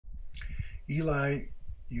Eli,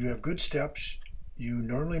 you have good steps. You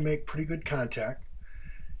normally make pretty good contact.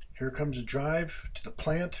 Here comes a drive to the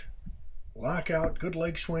plant, lockout, good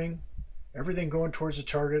leg swing, everything going towards the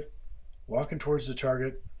target, walking towards the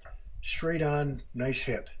target, straight on, nice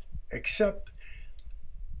hit. Except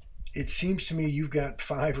it seems to me you've got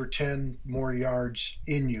 5 or 10 more yards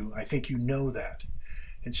in you. I think you know that.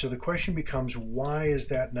 And so the question becomes, why is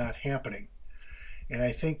that not happening? And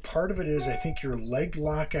I think part of it is, I think your leg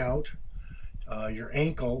lockout, your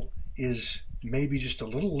ankle is maybe just a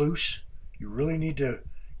little loose. You really need to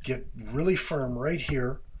get really firm right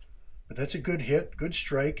here. But that's a good hit, good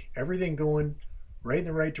strike, everything going right in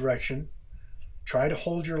the right direction. Try to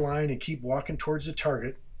hold your line and keep walking towards the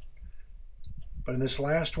target. But in this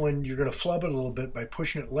last one, you're going to flub it a little bit by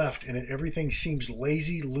pushing it left, and everything seems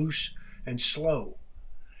lazy, loose, and slow.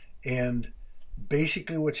 And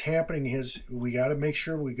basically what's happening is we got to make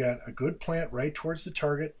sure we got a good plant right towards the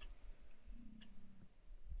target.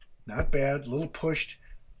 Not bad, a little pushed.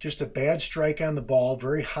 Just a bad strike on the ball,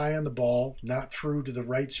 very high on the ball, not through to the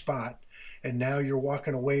right spot. And now you're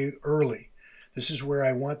walking away early. This is where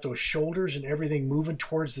I want those shoulders and everything moving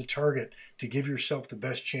towards the target to give yourself the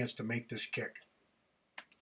best chance to make this kick.